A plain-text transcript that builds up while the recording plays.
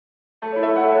Hi,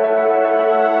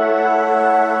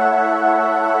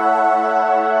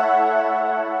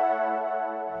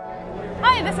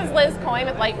 this is Liz Coyne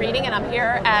with Light Reading, and I'm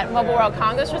here at Mobile World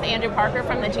Congress with Andrew Parker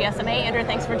from the GSMA. Andrew,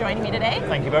 thanks for joining me today.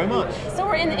 Thank you very much. So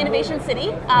we're in the Innovation City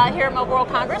here at Mobile World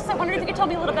Congress. I wondered if you could tell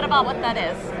me a little bit about what that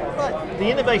is. Right. The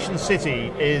Innovation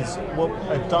City is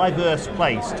a diverse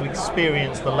place to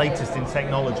experience the latest in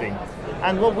technology.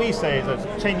 And what we say is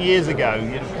that 10 years ago,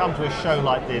 you'd come to a show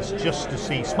like this just to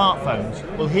see smartphones.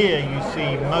 Well, here you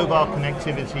see mobile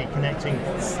connectivity connecting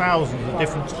thousands of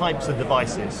different types of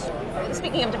devices.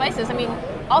 Speaking of devices, I mean,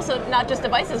 also not just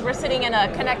devices, we're sitting in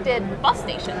a connected bus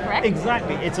station, correct?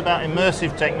 Exactly. It's about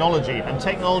immersive technology, and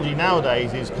technology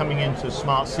nowadays is coming into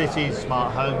smart cities,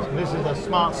 smart homes, and this is a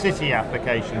smart city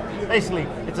application. Basically,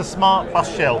 it's a smart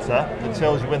bus shelter that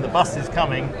tells you when the bus is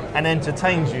coming and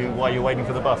entertains you while you're waiting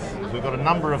for the bus. We've got a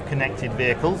number of connected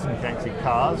vehicles and connected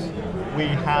cars. We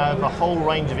have a whole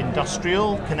range of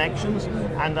industrial connections,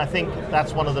 and I think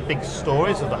that's one of the big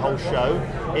stories of the whole show,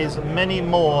 is many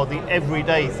more the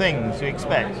everyday things you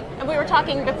expect. And we were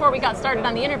talking, before we got started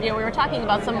on the interview, we were talking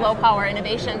about some low power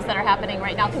innovations that are happening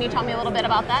right now. Can you tell me a little bit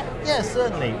about that? Yes,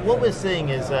 certainly. What we're seeing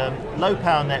is low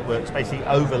power networks basically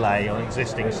overlay on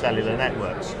existing cellular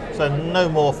networks. So no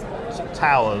more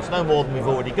towers, no more than we've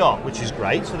already got, which is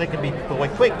great, so they can be deployed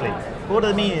quickly. But what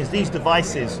I mean is these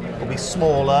devices will be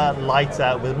smaller,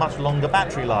 lighter, with much longer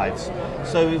battery lives.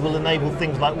 So it will enable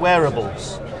things like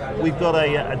wearables. We've got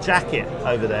a jacket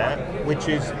over there, which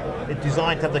is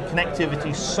designed to have the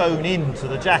connectivity sewn into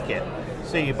the jacket.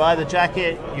 So you buy the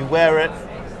jacket, you wear it,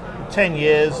 10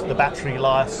 years, the battery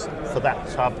lasts for that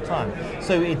type of time.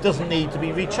 So it doesn't need to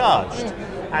be recharged.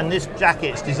 And this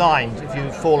jacket's designed, if you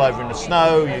fall over in the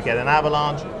snow, you get an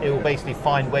avalanche, it will basically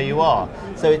find where you are.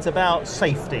 So it's about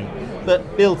safety,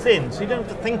 but built in, so you don't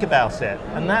have to think about it.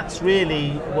 And that's really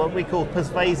what we call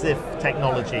pervasive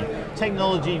technology.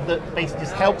 Technology that basically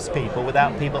just helps people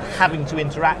without people having to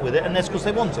interact with it unless because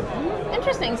they want to.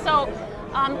 Interesting. So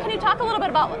can you talk a little bit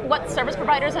about what service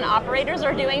providers and operators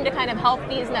are doing to kind of help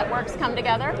these networks come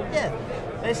together? Yeah.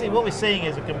 Basically, what we're seeing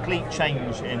is a complete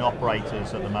change in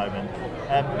operators at the moment.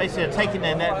 Basically, they're taking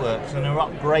their networks and they're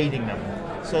upgrading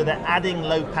them. So they're adding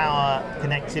low power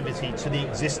connectivity to the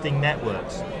existing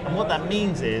networks. And what that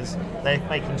means is they're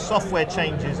making software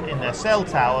changes in their cell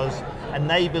towers,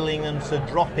 enabling them to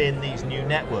drop in these new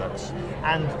networks.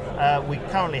 And we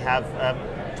currently have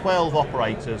 12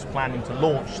 operators planning to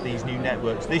launch these new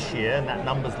networks this year, and that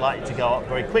number's likely to go up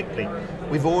very quickly.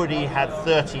 We've already had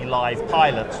 30 live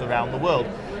pilots around the world,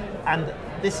 and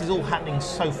this is all happening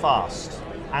so fast.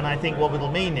 And I think what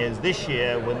it'll mean is this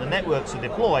year, when the networks are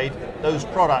deployed, those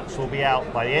products will be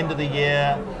out by the end of the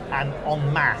year and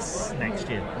en masse next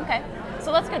year. Okay.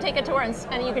 So let's go take a tour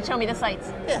and you can show me the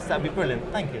sites. Yes, that'd be brilliant.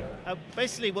 Thank you.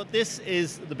 Basically, what this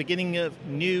is the beginning of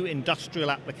new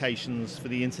industrial applications for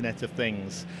the Internet of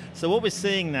Things. So what we're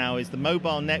seeing now is the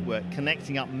mobile network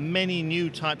connecting up many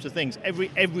new types of things,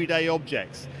 everyday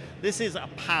objects. This is a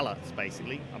pallet,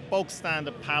 basically, a bog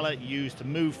standard pallet used to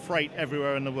move freight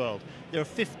everywhere in the world. There are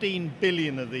 15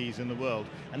 billion of these in the world,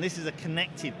 and this is a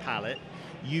connected pallet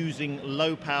using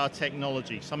low power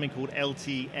technology, something called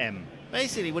LTM.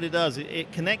 Basically what it does,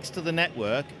 it connects to the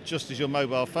network, just as your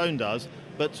mobile phone does,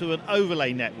 but to an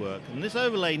overlay network. And this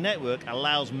overlay network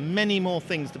allows many more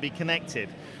things to be connected.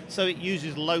 So it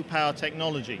uses low power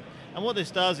technology. And what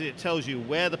this does is it tells you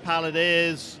where the pallet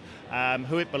is,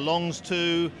 who it belongs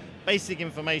to, basic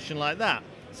information like that.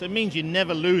 So it means you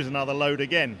never lose another load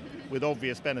again, with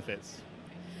obvious benefits.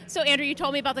 So Andrew, you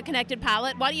told me about the connected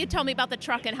pallet. Why don't you tell me about the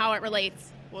truck and how it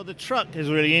relates? Well, the truck is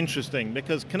really interesting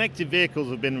because connected vehicles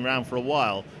have been around for a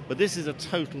while, but this is a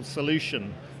total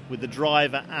solution with the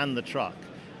driver and the truck.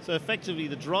 So effectively,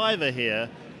 the driver here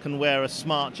can wear a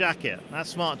smart jacket. That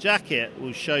smart jacket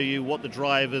will show you what the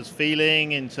driver's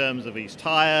feeling in terms of he's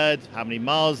tired, how many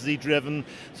miles has he driven.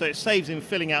 So it saves him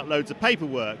filling out loads of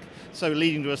paperwork, so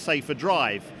leading to a safer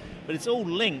drive. But it's all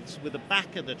linked with the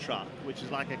back of the truck, which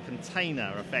is like a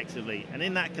container, effectively. And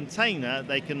in that container,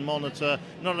 they can monitor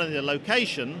not only the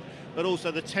location, but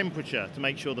also the temperature to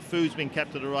make sure the food's been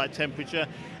kept at the right temperature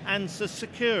and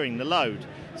securing the load.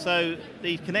 So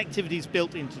the connectivity is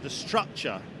built into the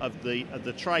structure of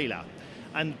the trailer.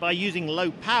 And by using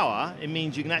low power, it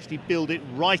means you can actually build it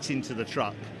right into the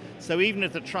truck. So even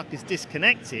if the truck is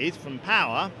disconnected from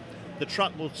power, the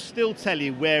truck will still tell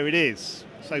you where it is.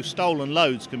 So stolen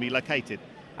loads can be located.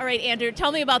 All right, Andrew,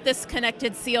 tell me about this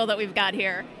connected seal that we've got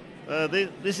here.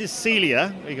 This is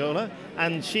Celia, we call her,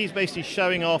 and she's basically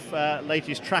showing off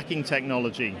latest tracking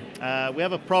technology. We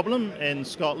have a problem in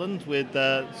Scotland with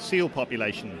seal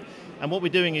population. And what we're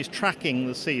doing is tracking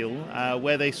the seal,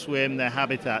 where they swim, their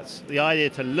habitats. The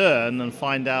idea to learn and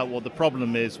find out what the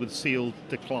problem is with seal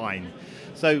decline.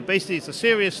 So basically it's a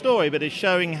serious story, but it's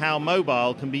showing how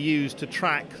mobile can be used to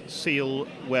track seal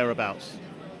whereabouts.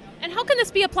 And how can this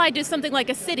be applied to something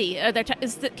like a city?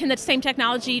 Can the same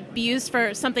technology be used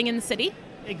for something in the city?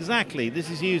 Exactly. This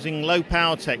is using low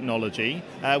power technology.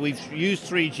 We've used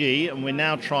 3G and we're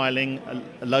now trialing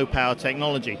a low power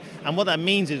technology. And what that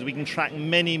means is we can track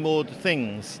many more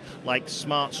things like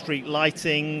smart street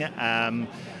lighting,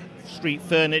 street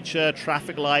furniture,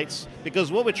 traffic lights,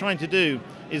 because what we're trying to do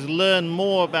is learn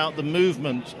more about the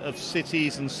movement of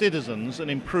cities and citizens and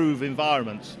improve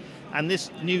environments. And this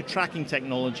new tracking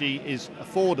technology is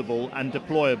affordable and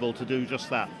deployable to do just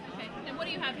that. Okay. And what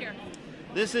do you have here?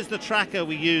 This is the tracker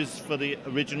we used for the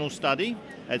original study.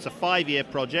 It's a 5-year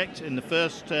project. In the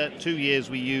first 2 years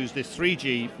we used this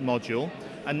 3G module,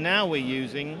 and now we're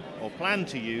using, or plan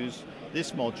to use,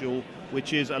 this module,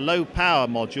 which is a low power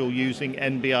module using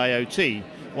NB-IoT,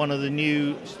 one of the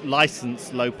new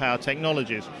licensed low power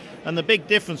technologies. And the big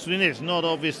difference between it is not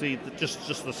obviously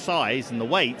just the size and the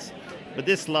weight, but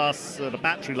this lasts a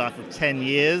battery life of 10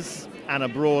 years and a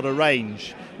broader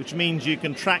range, which means you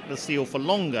can track the seal for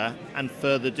longer and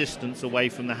further distance away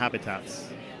from the habitats.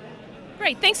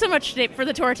 Great, thanks so much for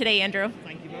the tour today, Andrew.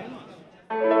 Thank you very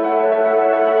much.